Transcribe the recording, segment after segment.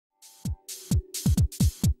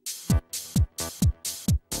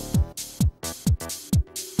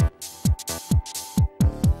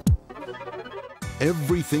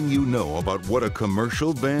Everything you know about what a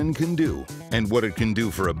commercial van can do and what it can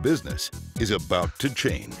do for a business is about to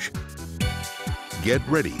change. Get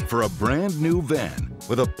ready for a brand new van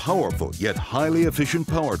with a powerful yet highly efficient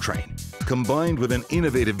powertrain, combined with an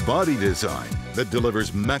innovative body design that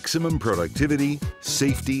delivers maximum productivity,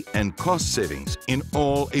 safety, and cost savings in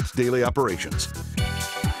all its daily operations.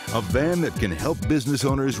 A van that can help business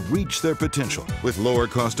owners reach their potential with lower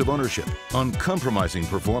cost of ownership, uncompromising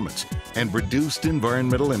performance, and reduced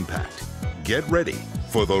environmental impact. Get ready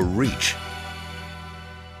for the Reach.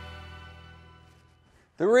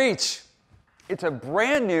 The Reach. It's a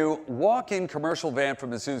brand new walk-in commercial van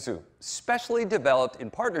from Isuzu, specially developed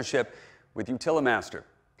in partnership with Utilimaster.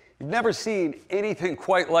 You've never seen anything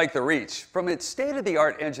quite like the Reach. From its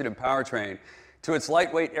state-of-the-art engine and powertrain, to its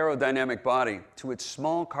lightweight aerodynamic body, to its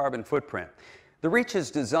small carbon footprint. The Reach is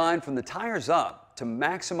designed from the tires up to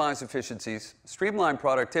maximize efficiencies, streamline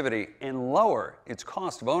productivity, and lower its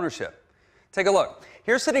cost of ownership. Take a look.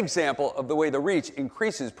 Here's an example of the way the Reach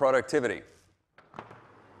increases productivity.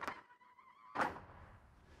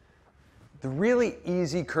 The really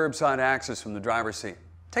easy curbside access from the driver's seat.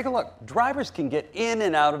 Take a look. Drivers can get in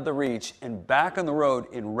and out of the Reach and back on the road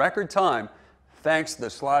in record time thanks to the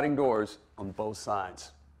sliding doors on both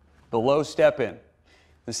sides. The low step-in,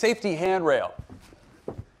 the safety handrail,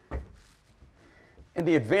 and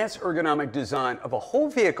the advanced ergonomic design of a whole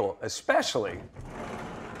vehicle, especially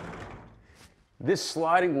this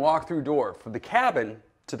sliding walk-through door from the cabin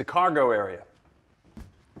to the cargo area.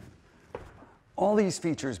 All these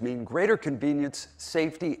features mean greater convenience,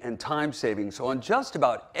 safety, and time savings on just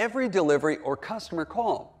about every delivery or customer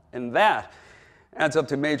call. And that adds up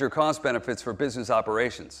to major cost benefits for business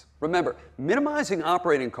operations. Remember, minimizing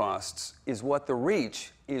operating costs is what the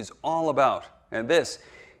Reach is all about. And this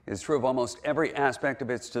is true of almost every aspect of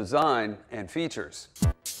its design and features.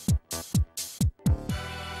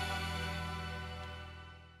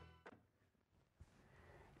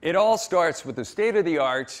 It all starts with the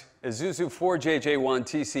state-of-the-art Isuzu 4JJ1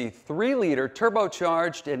 TC 3-liter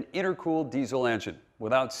turbocharged and intercooled diesel engine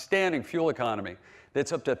with outstanding fuel economy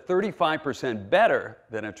that's up to 35% better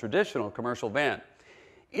than a traditional commercial van.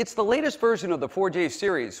 It's the latest version of the 4J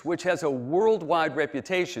series, which has a worldwide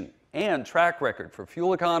reputation and track record for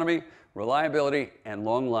fuel economy, reliability, and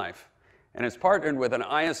long life. And it's partnered with an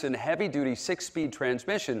ISN heavy-duty 6-speed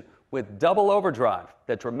transmission with double overdrive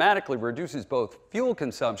that dramatically reduces both fuel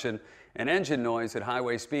consumption and engine noise at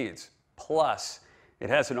highway speeds. Plus, it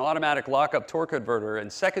has an automatic lockup torque converter in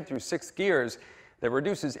 2nd through 6th gears that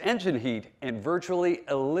reduces engine heat and virtually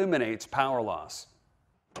eliminates power loss.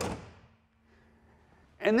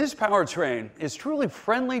 And this powertrain is truly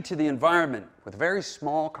friendly to the environment with a very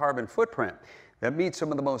small carbon footprint that meets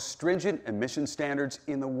some of the most stringent emission standards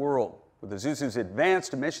in the world with Isuzu's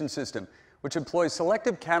advanced emission system, which employs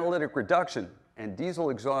selective catalytic reduction and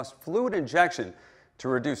diesel exhaust fluid injection to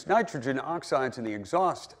reduce nitrogen oxides in the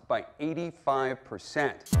exhaust by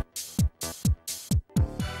 85%.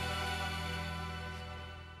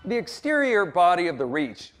 The exterior body of the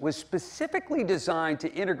Reach was specifically designed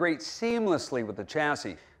to integrate seamlessly with the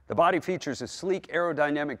chassis. The body features a sleek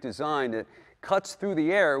aerodynamic design that cuts through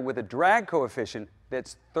the air with a drag coefficient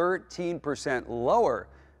that's 13% lower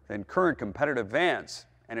than current competitive vans,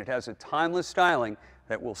 and it has a timeless styling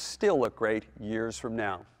that will still look great years from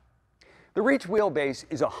now. The Reach wheelbase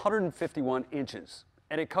is 151 inches.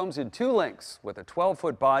 And it comes in 2 lengths with a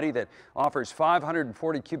 12-foot body that offers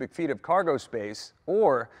 540 cubic feet of cargo space,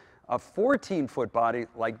 or a 14-foot body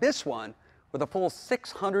like this one with a full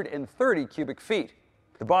 630 cubic feet.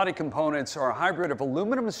 The body components are a hybrid of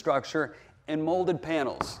aluminum structure and molded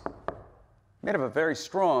panels, made of a very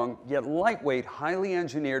strong yet lightweight, highly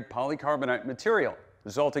engineered polycarbonate material,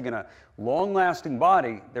 resulting in a long-lasting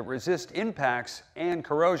body that resists impacts and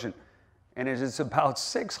corrosion. And it is about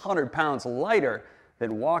 600 pounds lighter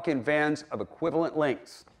than walk-in vans of equivalent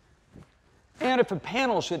lengths. And if a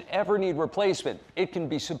panel should ever need replacement, it can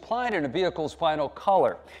be supplied in a vehicle's final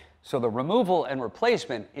color. So the removal and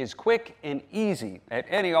replacement is quick and easy at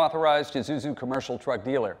any authorized Isuzu commercial truck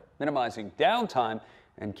dealer, minimizing downtime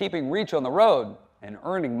and keeping Reach on the road and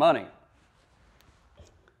earning money.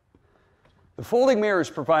 The folding mirrors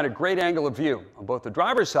provide a great angle of view on both the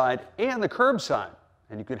driver's side and the curb side,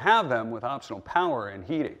 and you can have them with optional power and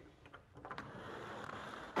heating.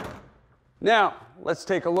 Now, let's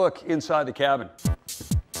take a look inside the cabin.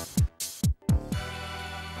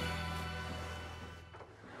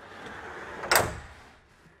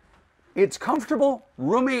 It's comfortable,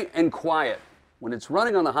 roomy, and quiet. When it's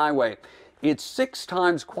running on the highway, it's 6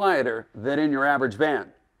 times quieter than in your average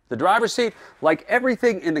van. The driver's seat, like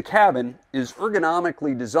everything in the cabin, is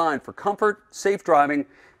ergonomically designed for comfort, safe driving,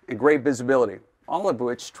 and great visibility, all of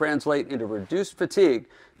which translate into reduced fatigue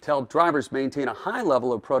to help drivers maintain a high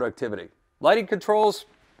level of productivity. Lighting controls,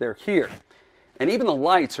 they're here. And even the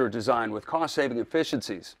lights are designed with cost-saving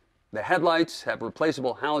efficiencies. The headlights have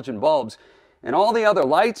replaceable halogen bulbs, and all the other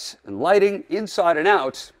lights and lighting inside and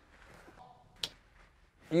out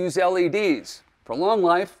use LEDs for long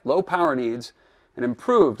life, low power needs, and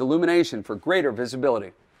improved illumination for greater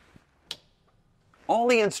visibility. All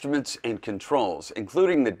the instruments and controls,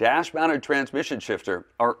 including the dash-mounted transmission shifter,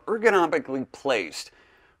 are ergonomically placed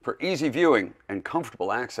for easy viewing and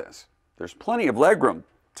comfortable access. There's plenty of legroom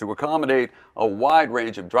to accommodate a wide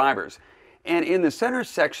range of drivers. And in the center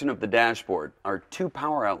section of the dashboard are 2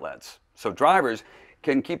 power outlets, so drivers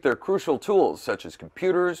can keep their crucial tools such as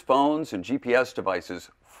computers, phones, and GPS devices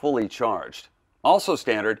fully charged. Also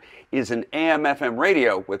standard is an AM/FM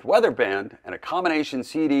radio with weather band and a combination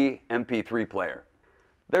CD MP3 player.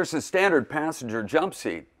 There's a standard passenger jump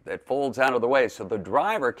seat that folds out of the way so the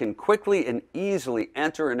driver can quickly and easily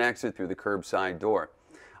enter and exit through the curbside door.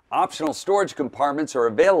 Optional storage compartments are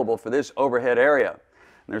available for this overhead area.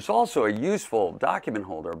 There's also a useful document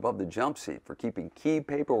holder above the jump seat for keeping key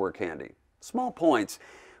paperwork handy. Small points,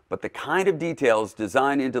 but the kind of details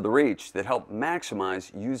designed into the Reach that help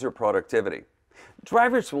maximize user productivity.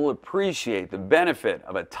 Drivers will appreciate the benefit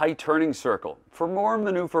of a tight turning circle for more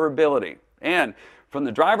maneuverability. And from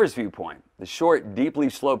the driver's viewpoint, the short, deeply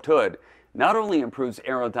sloped hood not only improves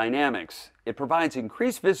aerodynamics, it provides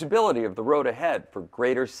increased visibility of the road ahead for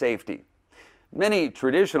greater safety. Many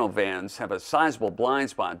traditional vans have a sizable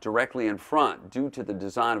blind spot directly in front due to the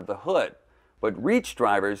design of the hood, but Reach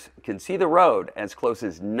drivers can see the road as close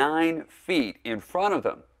as 9 feet in front of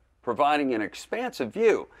them, providing an expansive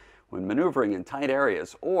view when maneuvering in tight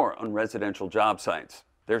areas or on residential job sites.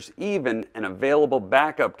 There's even an available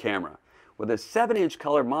backup camera with a 7-inch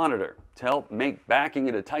color monitor to help make backing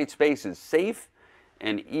into tight spaces safe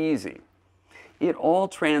and easy. It all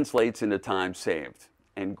translates into time saved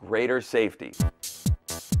and greater safety.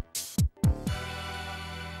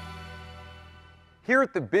 Here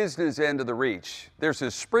at the business end of the Reach, there's a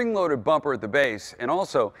spring-loaded bumper at the base and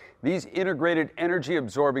also these integrated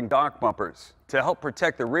energy-absorbing dock bumpers to help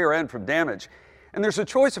protect the rear end from damage. And there's a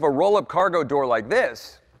choice of a roll-up cargo door like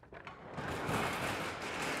this,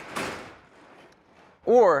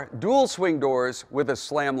 or dual swing doors with a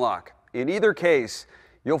slam lock. In either case,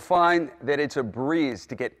 you'll find that it's a breeze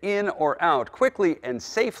to get in or out quickly and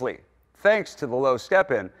safely, thanks to the low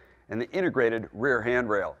step-in and the integrated rear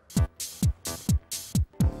handrail.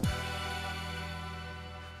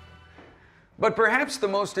 But perhaps the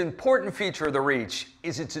most important feature of the Reach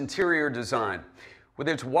is its interior design. With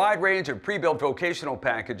its wide range of pre-built vocational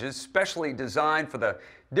packages, specially designed for the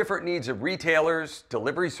different needs of retailers,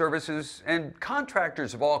 delivery services, and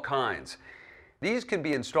contractors of all kinds. These can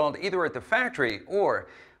be installed either at the factory or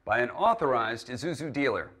by an authorized Isuzu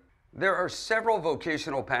dealer. There are several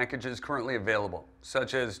vocational packages currently available,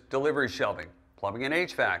 such as delivery shelving, plumbing and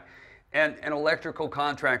HVAC, and an electrical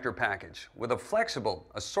contractor package with a flexible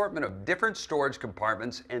assortment of different storage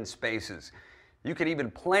compartments and spaces. You can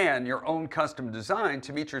even plan your own custom design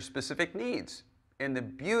to meet your specific needs. And the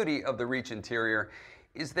beauty of the Reach interior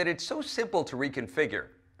is that it's so simple to reconfigure,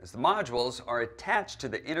 as the modules are attached to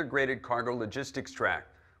the integrated cargo logistics track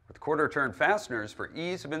with quarter-turn fasteners for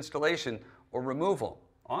ease of installation or removal,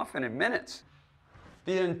 often in minutes.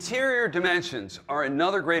 The interior dimensions are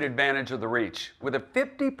another great advantage of the Reach, with a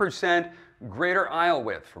 50% greater aisle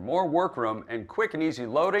width for more workroom and quick and easy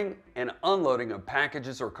loading and unloading of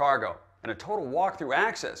packages or cargo, and a total walk-through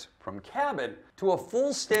access from cabin to a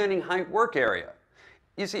full standing height work area.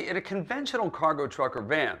 You see, in a conventional cargo truck or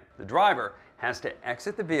van, the driver has to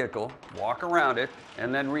exit the vehicle, walk around it,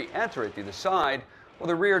 and then re-enter it through the side or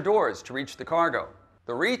the rear doors to reach the cargo.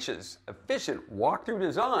 The Reach's efficient walk-through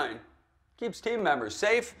design keeps team members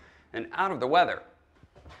safe and out of the weather.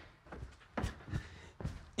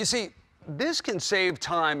 You see, this can save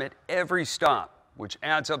time at every stop, which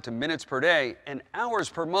adds up to minutes per day and hours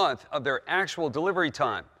per month of their actual delivery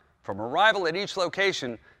time, from arrival at each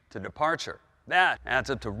location to departure. That adds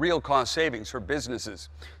up to real cost savings for businesses.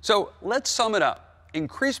 So let's sum it up.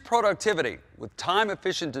 Increase productivity with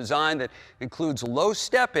time-efficient design that includes low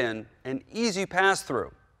step-in and easy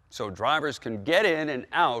pass-through, so drivers can get in and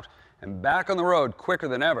out and back on the road quicker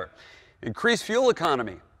than ever. Increase fuel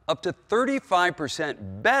economy, up to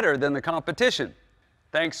 35% better than the competition,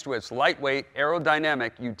 thanks to its lightweight,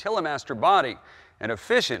 aerodynamic Utilimaster body and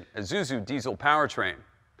efficient Isuzu diesel powertrain.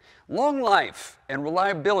 Long life and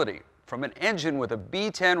reliability from an engine with a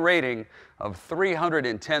B10 rating of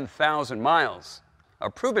 310,000 miles. A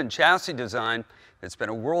proven chassis design that's been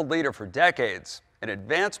a world leader for decades, and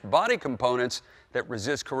advanced body components that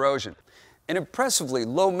resist corrosion. An impressively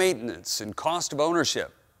low maintenance and cost of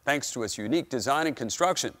ownership, thanks to its unique design and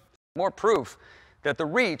construction. More proof that the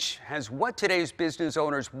Reach has what today's business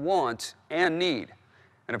owners want and need.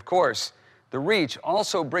 And of course, the Reach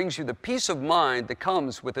also brings you the peace of mind that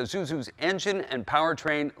comes with Isuzu's engine and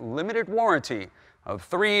powertrain limited warranty of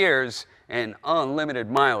 3 years and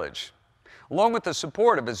unlimited mileage, along with the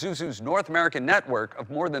support of Isuzu's North American network of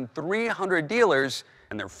more than 300 dealers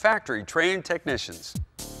and their factory-trained technicians.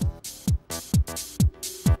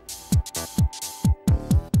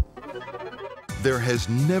 There has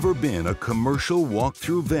never been a commercial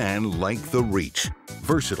walk-through van like the Reach.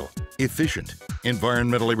 Versatile, efficient,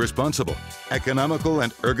 environmentally responsible, economical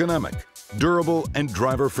and ergonomic, durable and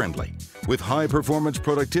driver-friendly, with high-performance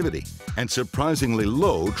productivity and surprisingly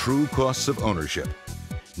low true costs of ownership.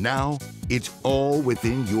 Now, it's all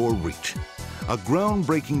within your reach. A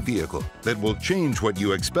groundbreaking vehicle that will change what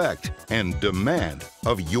you expect and demand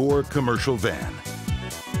of your commercial van.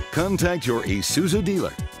 Contact your Isuzu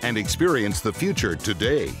dealer and experience the future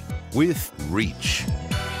today with Reach.